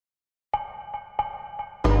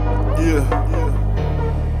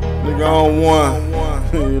Nigga on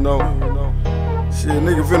one, you know. Shit,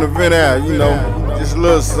 nigga finna vent out, you know. Just a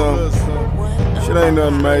little something. Shit ain't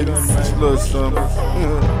nothing, mate. Just a little something.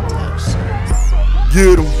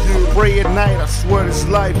 Get 'em. I pray at night, I swear this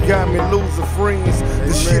life got me losing friends.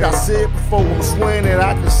 The shit I said before, I'm swearing that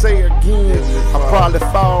I can say again. I probably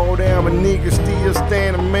fall down, but niggas still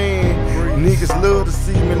standing, man. Niggas love to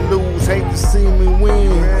see me lose, hate to see me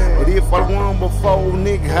win. But if I won before,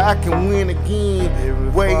 nigga, I can win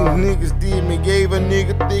again. Way niggas did me, gave a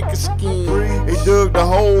nigga thicker skin. They dug the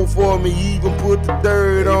hole for me, even put the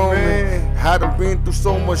dirt on me. I done been through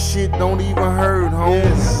so much shit, don't even hurt,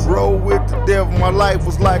 homie. Roll with the devil, my life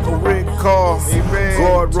was like a wrecked car.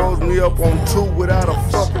 God rose me up on 2 without a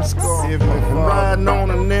fucking scar. I'm riding on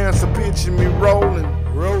an answer, picture me rolling.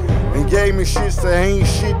 And gave me shit that ain't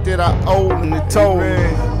shit that I owe. And they told me,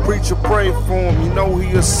 preacher pray for him, you know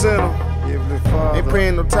he a sinner. Ain't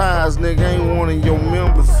paying no tithes, nigga, ain't one of your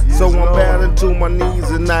members. So I'm bowing to my knees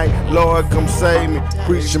tonight, Lord come save me.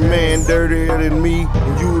 Preacher man dirtier than me,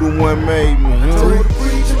 and you the one made me. I told the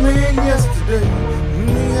preacher man yesterday, you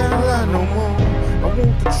ain't gotta lie no more. I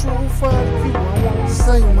want the truth out of you, I want to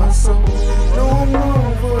save my soul. No, I'm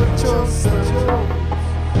wrong for the choice I chose.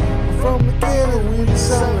 From the ghetto in the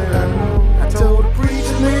solid, I know. I told the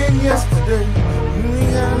preacher man yesterday, you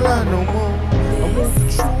ain't gotta lie no more. I want the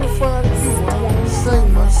truth out of you, I want to save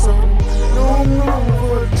my soul. No, I'm wrong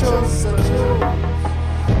for the choice I chose.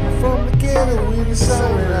 From the ghetto in the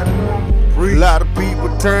solid, I know. A lot of people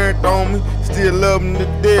turned on me, still love me to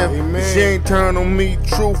death. She ain't turned on me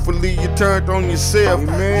truthfully, you turned on yourself.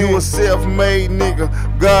 You a self-made nigga,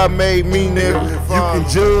 God made me, nigga. You can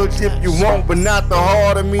judge if you want, but not the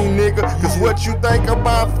heart of me, nigga. Cause what you think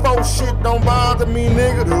about folks shit don't bother me,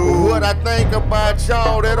 nigga. But what I think about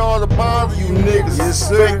y'all, that ought to bother you, niggas. Yes,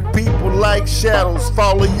 sir. Fake people like shadows,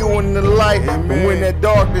 follow you in the light. And when that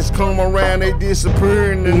darkness come around, they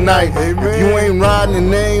disappear in the night. If you ain't riding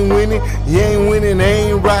and they ain't winning, you ain't winning,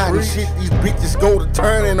 they ain't riding. Shit, these bitches go to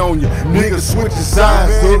turning on you. Niggas switching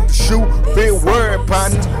sides up the shoe. Been worried,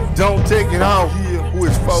 partner. Don't take it off. Who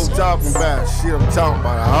is folks talking about? Shit, I'm talking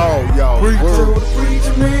about all y'all. Told the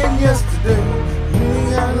preacher man yesterday, you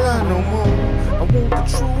ain't gotta lie no more. I want the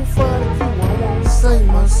truth out of you, I want to save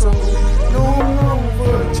my soul. No, I'm wrong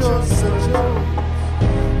for the choice I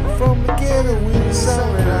chose. From the ghetto in the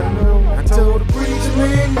solid, I know. I told the preacher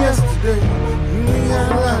man yesterday, you ain't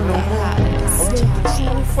gotta lie no more. I want the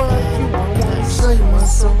truth out of you, I want to save my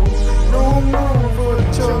soul. No, I'm wrong for the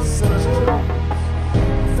choice I chose.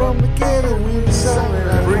 From the ghetto in the solid,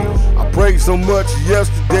 I prayed so much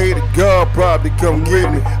yesterday that God probably come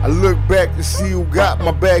get me. I look back to see who got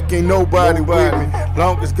my back, ain't nobody with me.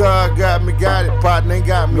 Long as God got me, got it, partner, ain't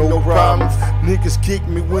got me no problems. Niggas kick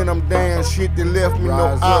me when I'm down, shit, they left me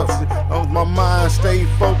no option. Long as my mind stay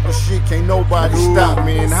focused, shit, can't nobody stop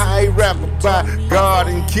me. And I ain't rap about God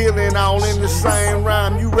and killing all in the same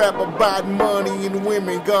rhyme. You rap about money and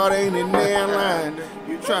women, God ain't in their line.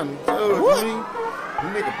 You trying to judge me?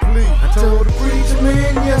 Nigga, please. I told the preacher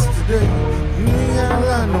man yesterday, you ain't gotta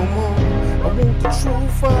lie no more. I want the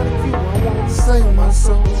truth out of you, I want to save my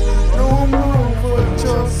soul. No, I'm wrong for the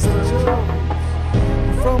choice I chose.